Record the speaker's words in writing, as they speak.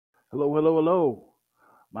Hello, hello, hello.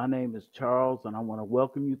 My name is Charles, and I want to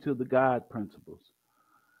welcome you to the God Principles.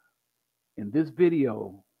 In this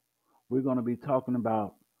video, we're going to be talking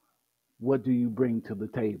about what do you bring to the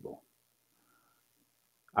table?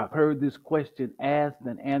 I've heard this question asked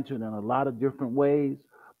and answered in a lot of different ways,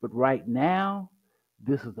 but right now,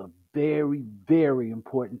 this is a very, very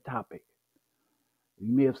important topic.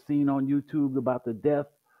 You may have seen on YouTube about the death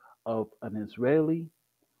of an Israeli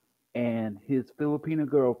and his Filipino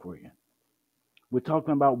girlfriend. We're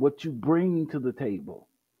talking about what you bring to the table.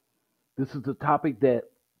 This is a topic that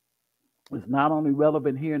is not only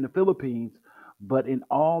relevant here in the Philippines, but in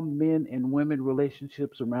all men and women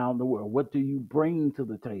relationships around the world. What do you bring to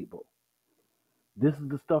the table? This is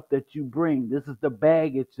the stuff that you bring. This is the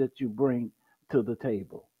baggage that you bring to the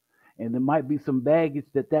table. And there might be some baggage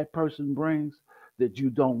that that person brings that you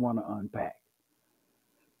don't want to unpack.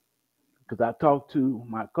 Because I talked to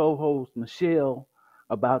my co-host, Michelle,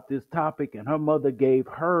 about this topic, and her mother gave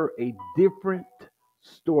her a different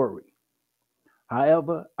story.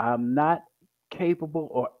 However, I'm not capable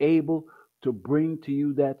or able to bring to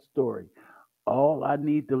you that story. All I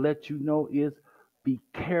need to let you know is be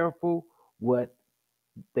careful what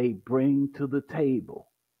they bring to the table.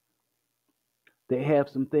 They have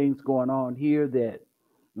some things going on here that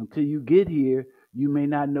until you get here, you may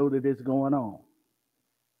not know that it's going on.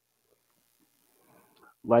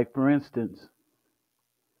 Like, for instance,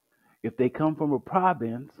 if they come from a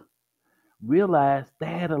province, realize they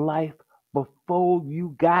had a life before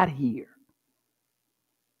you got here.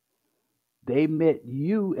 They met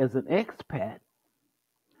you as an expat,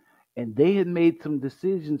 and they had made some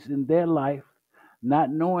decisions in their life,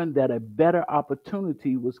 not knowing that a better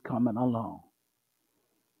opportunity was coming along.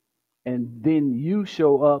 And then you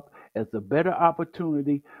show up as a better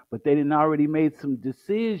opportunity, but they didn't already made some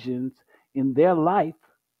decisions in their life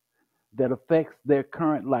that affects their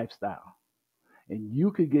current lifestyle. And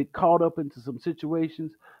you could get caught up into some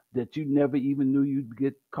situations that you never even knew you'd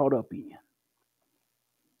get caught up in.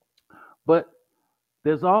 But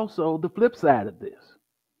there's also the flip side of this.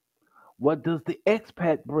 What does the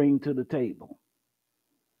expat bring to the table?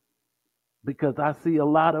 Because I see a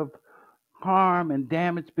lot of harm and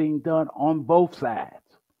damage being done on both sides.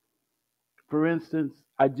 For instance,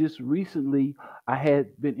 I just recently I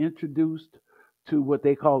had been introduced to what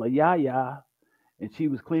they call a yaya, and she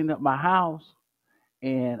was cleaning up my house,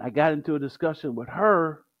 and I got into a discussion with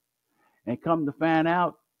her, and come to find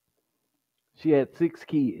out she had 6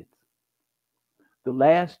 kids. The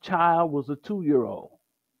last child was a 2-year-old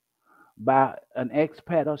by an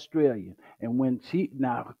expat Australian. And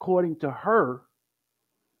now according to her,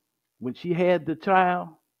 when she had the child,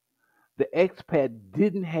 the expat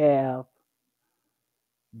didn't have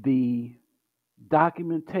the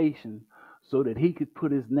documentation so that he could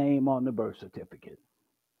put his name on the birth certificate.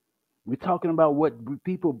 We're talking about what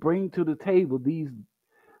people bring to the table, these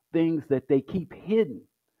things that they keep hidden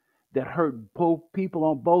that hurt both people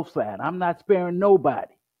on both sides. I'm not sparing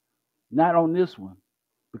nobody, not on this one,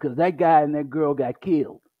 because that guy and that girl got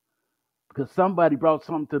killed because somebody brought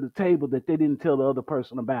something to the table that they didn't tell the other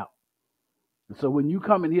person about. And so when you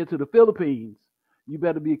come in here to the Philippines, you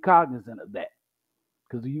better be cognizant of that,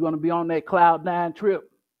 because you're going to be on that Cloud 9 trip,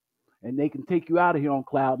 and they can take you out of here on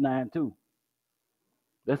Cloud 9 too.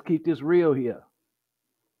 Let's keep this real here.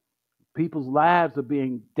 People's lives are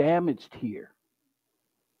being damaged here.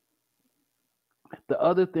 The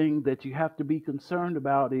other thing that you have to be concerned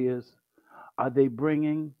about is, are they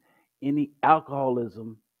bringing any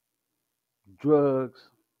alcoholism, drugs,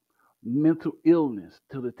 mental illness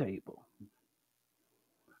to the table?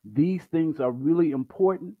 These things are really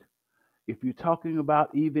important if you're talking about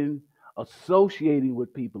even associating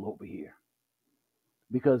with people over here,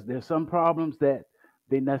 because there's some problems that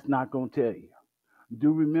they're not going to tell you.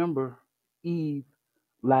 Do remember, Eve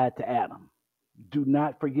lied to Adam. Do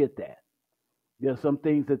not forget that. There are some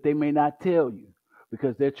things that they may not tell you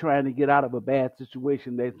because they're trying to get out of a bad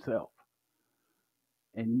situation themselves.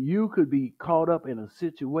 And you could be caught up in a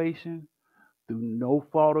situation through no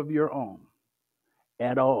fault of your own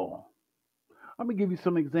at all. Let me give you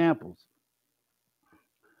some examples.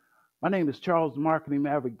 My name is Charles Marketing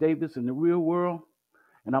Maverick Davis in the real world,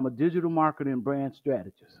 and I'm a digital marketing and brand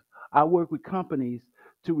strategist. I work with companies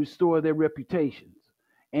to restore their reputations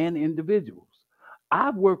and individuals.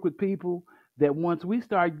 I've worked with people that once we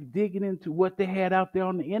started digging into what they had out there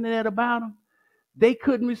on the internet about them, they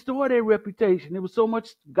couldn't restore their reputation. There was so much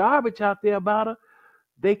garbage out there about her,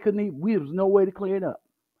 there was no way to clear it up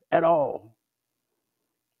at all.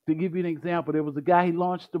 To give you an example, there was a guy, he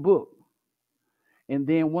launched a book. And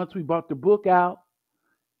then once we brought the book out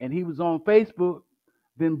and he was on Facebook,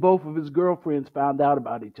 Then both of his girlfriends found out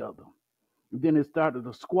about each other. Then it started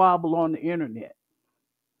a squabble on the internet.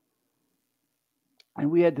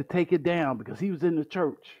 And we had to take it down because he was in the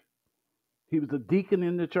church. He was a deacon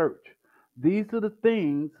in the church. These are the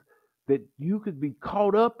things that you could be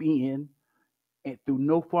caught up in and through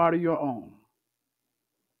no fault of your own.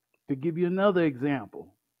 To give you another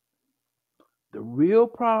example, the real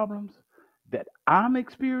problems that I'm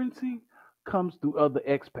experiencing comes through other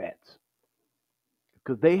expats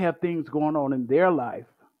because they have things going on in their life,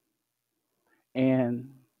 and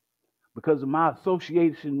because of my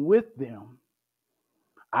association with them,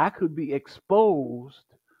 I could be exposed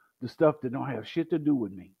to stuff that don't have shit to do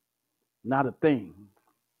with me. Not a thing.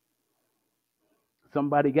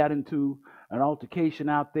 Somebody got into an altercation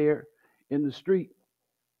out there in the street,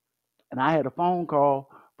 and I had a phone call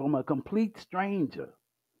from a complete stranger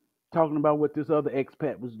talking about what this other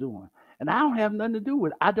expat was doing. And I don't have nothing to do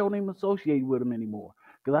with it. I don't even associate with them anymore.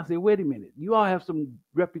 Because I said, wait a minute, you all have some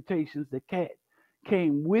reputations that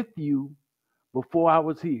came with you before I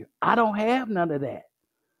was here. I don't have none of that.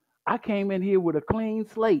 I came in here with a clean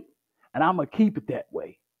slate, and I'm going to keep it that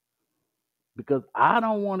way. Because I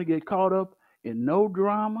don't want to get caught up in no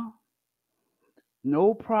drama,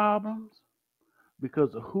 no problems,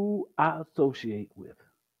 because of who I associate with.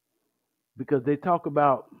 Because they talk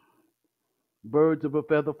about birds of a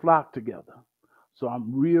feather flock together. So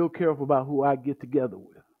I'm real careful about who I get together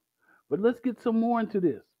with. But let's get some more into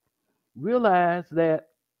this. Realize that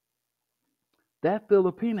that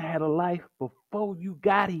Filipina had a life before you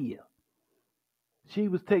got here. She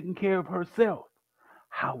was taking care of herself.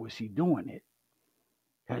 How was she doing it?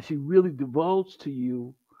 Has she really divulged to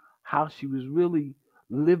you how she was really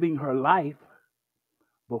living her life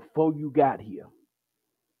before you got here?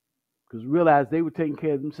 Because realize they were taking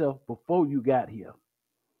care of themselves before you got here.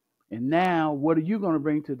 And now, what are you going to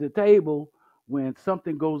bring to the table when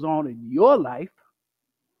something goes on in your life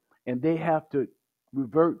and they have to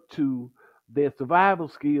revert to their survival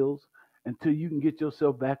skills until you can get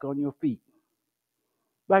yourself back on your feet?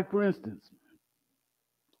 Like, for instance,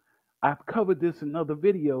 I've covered this in other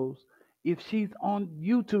videos. If she's on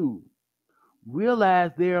YouTube,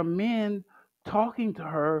 realize there are men talking to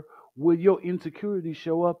her where your insecurities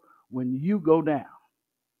show up when you go down.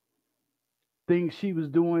 Things she was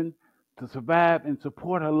doing to survive and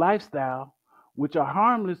support her lifestyle, which are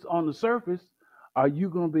harmless on the surface, are you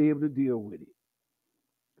going to be able to deal with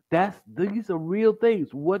it? These are real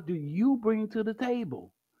things. What do you bring to the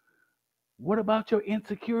table? What about your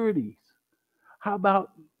insecurities? How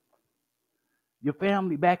about your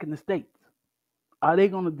family back in the States? Are they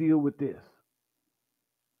going to deal with this?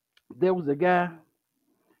 There was a guy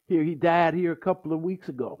here, he died here a couple of weeks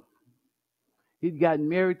ago. He'd gotten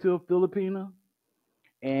married to a Filipina,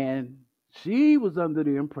 and she was under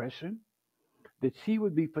the impression that she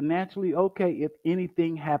would be financially okay if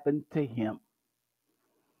anything happened to him.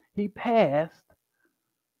 He passed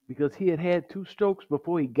because he had had 2 strokes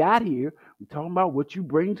before he got here. We're talking about what you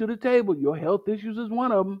bring to the table. Your health issues is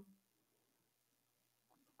one of them.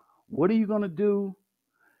 What are you going to do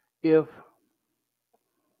if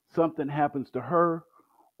something happens to her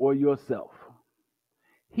or yourself?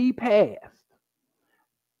 He passed.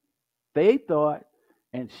 They thought,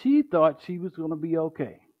 and she thought she was going to be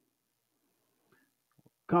okay.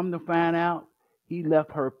 Come to find out, he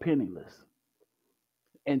left her penniless.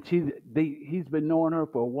 And he's been knowing her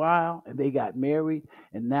for a while, and they got married,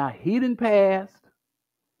 and now he done passed,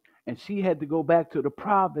 and she had to go back to the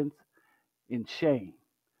province in shame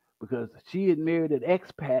because she had married an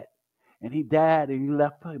expat, and he died, and he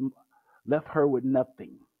left her with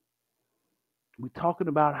nothing. We're talking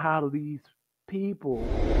about how these people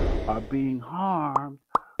are being harmed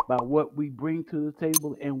by what we bring to the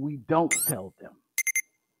table, and we don't tell them.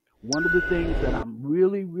 One of the things that I'm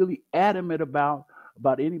really, really adamant about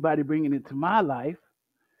anybody bringing into my life,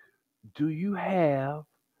 do you have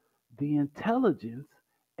the intelligence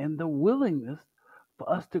and the willingness for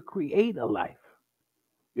us to create a life?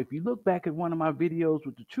 If you look back at one of my videos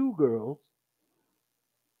with the True Girls,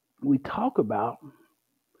 we talk about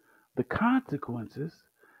the consequences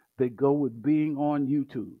that go with being on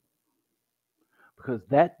YouTube. Because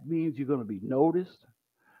that means you're going to be noticed.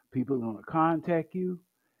 People are going to contact you.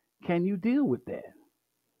 Can you deal with that?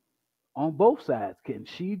 On both sides, can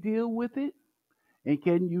she deal with it? And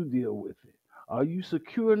can you deal with it? Are you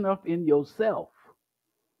secure enough in yourself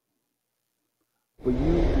for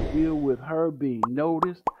you to deal with her being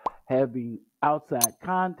noticed, having outside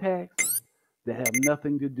contacts that have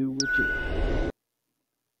nothing to do with you?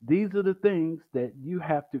 These are the things that you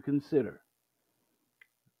have to consider.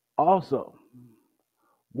 Also,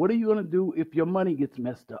 what are you going to do if your money gets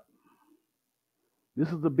messed up? This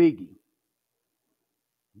is a biggie.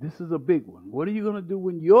 This is a big one. What are you going to do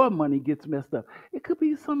when your money gets messed up? It could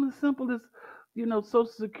be something as simple as, Social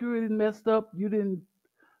Security messed up. You didn't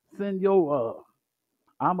send your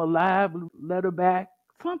 "I'm alive" letter back.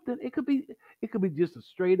 Something. It could be just a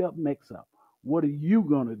straight up mix up. What are you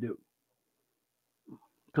going to do?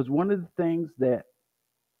 Because one of the things that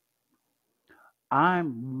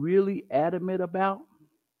I'm really adamant about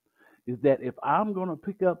is that if I'm going to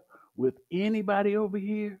pick up with anybody over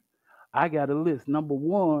here, I got a list. Number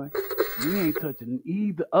one, we ain't touching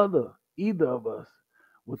either of us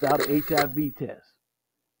without an HIV test.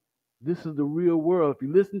 This is the real world. If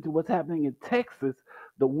you listen to what's happening in Texas,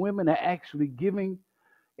 the women are actually giving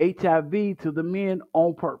HIV to the men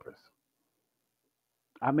on purpose.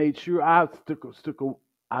 I made sure I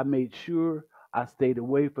made sure I stayed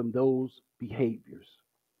away from those behaviors.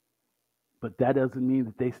 But that doesn't mean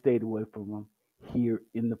that they stayed away from them here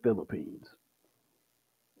in the Philippines.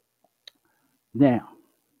 Now,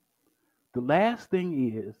 the last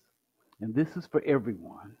thing is, and this is for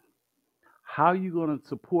everyone, how are you going to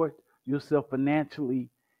support yourself financially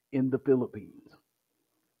in the Philippines?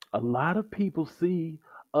 A lot of people see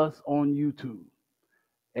us on YouTube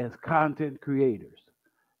as content creators.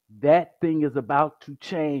 That thing is about to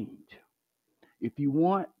change. If you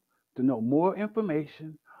want to know more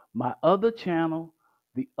information, my other channel,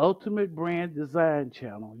 the Ultimate Brand Design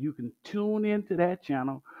channel, you can tune into that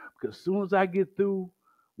channel because as soon as I get through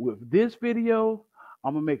with this video,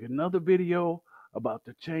 I'm going to make another video about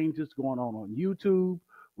the changes going on YouTube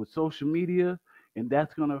with social media, and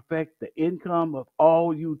that's going to affect the income of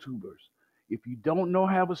all YouTubers. If you don't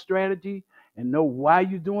have a strategy and know why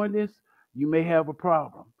you're doing this, you may have a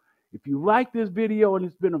problem. If you like this video and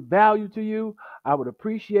it's been of value to you, I would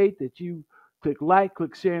appreciate that you click like,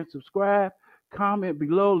 click share, and subscribe. Comment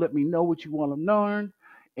below. Let me know what you want to learn.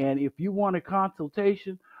 And if you want a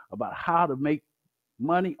consultation about how to make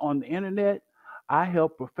money on the internet, I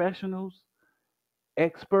help professionals,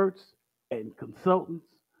 experts, and consultants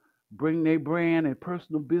bring their brand and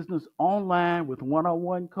personal business online with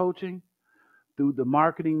one-on-one coaching through the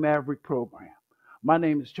Marketing Maverick program. My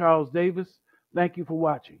name is Charles Davis. Thank you for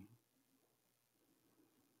watching.